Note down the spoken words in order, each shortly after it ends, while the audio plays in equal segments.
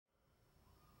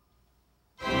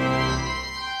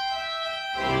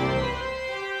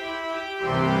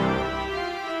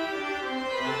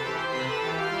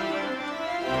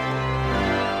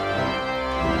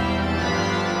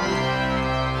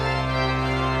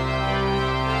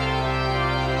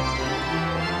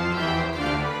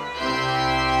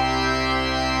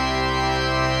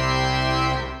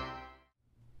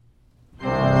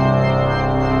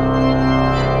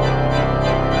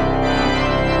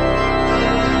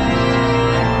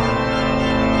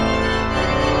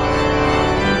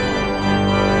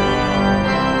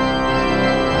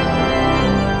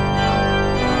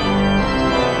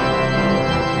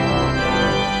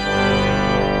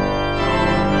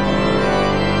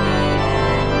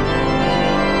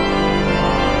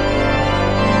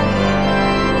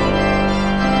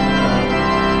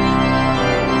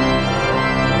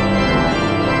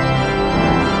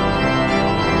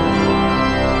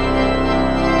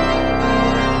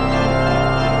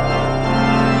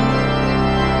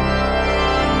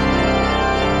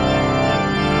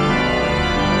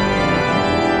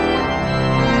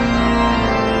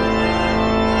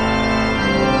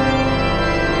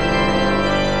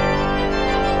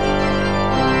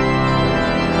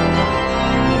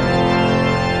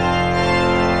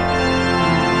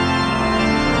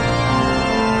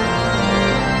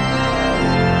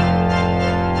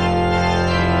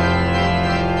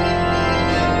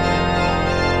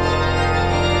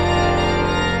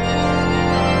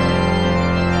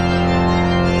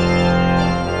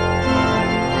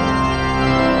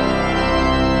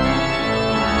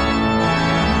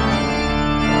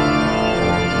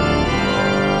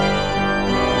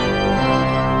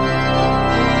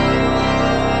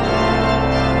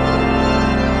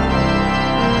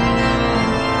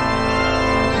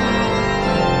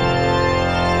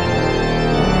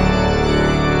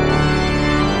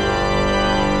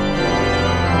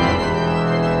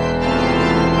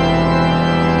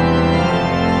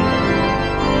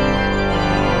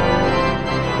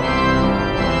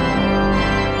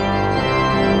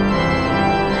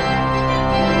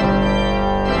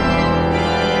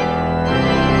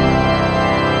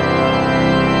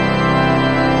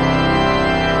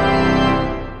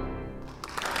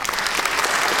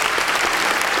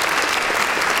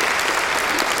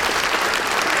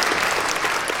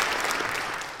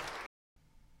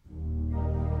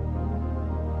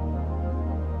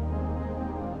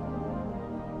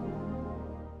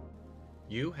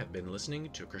You have been listening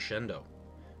to Crescendo.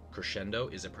 Crescendo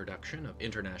is a production of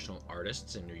international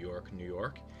artists in New York, New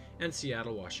York, and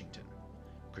Seattle, Washington.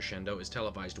 Crescendo is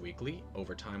televised weekly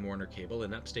over Time Warner Cable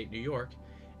in upstate New York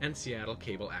and Seattle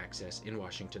Cable Access in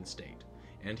Washington State,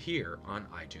 and here on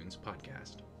iTunes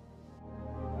Podcast.